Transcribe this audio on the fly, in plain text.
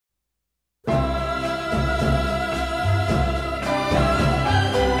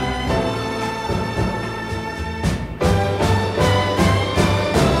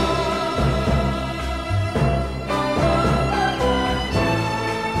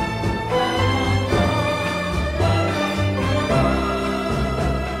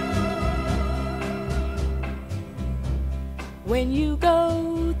when you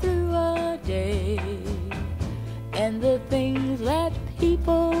go through a day and the things that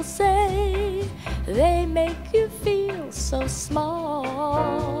people say, they make you feel so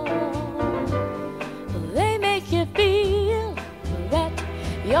small. They make you feel that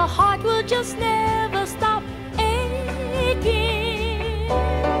your heart will just never stop aching.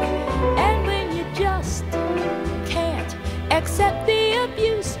 And when you just can't accept the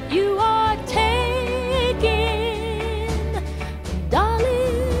abuse you are taking,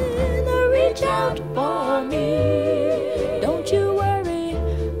 darling, reach out for me. Don't you worry,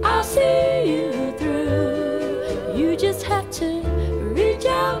 I'll see you through. You just have to reach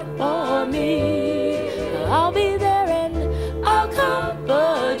out for me. I'll be there and I'll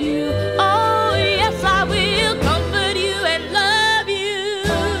comfort you. Oh, yes, I will comfort you and love you.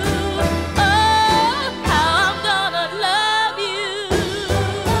 Oh, how I'm gonna love you.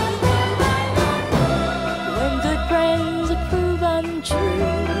 When good friends prove untrue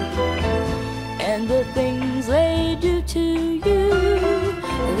and the things they do to you,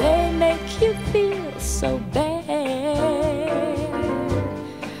 they make you feel so bad.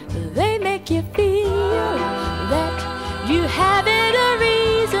 They make you feel that you haven't a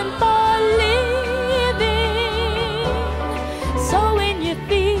reason for living. So when you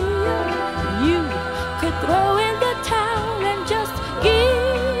feel you could throw in the towel and just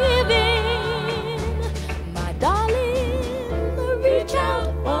give in, my darling, reach out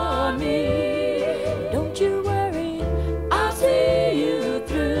for me. Don't you worry, I'll see you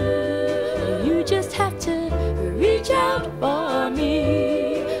through. You just have to reach out for me.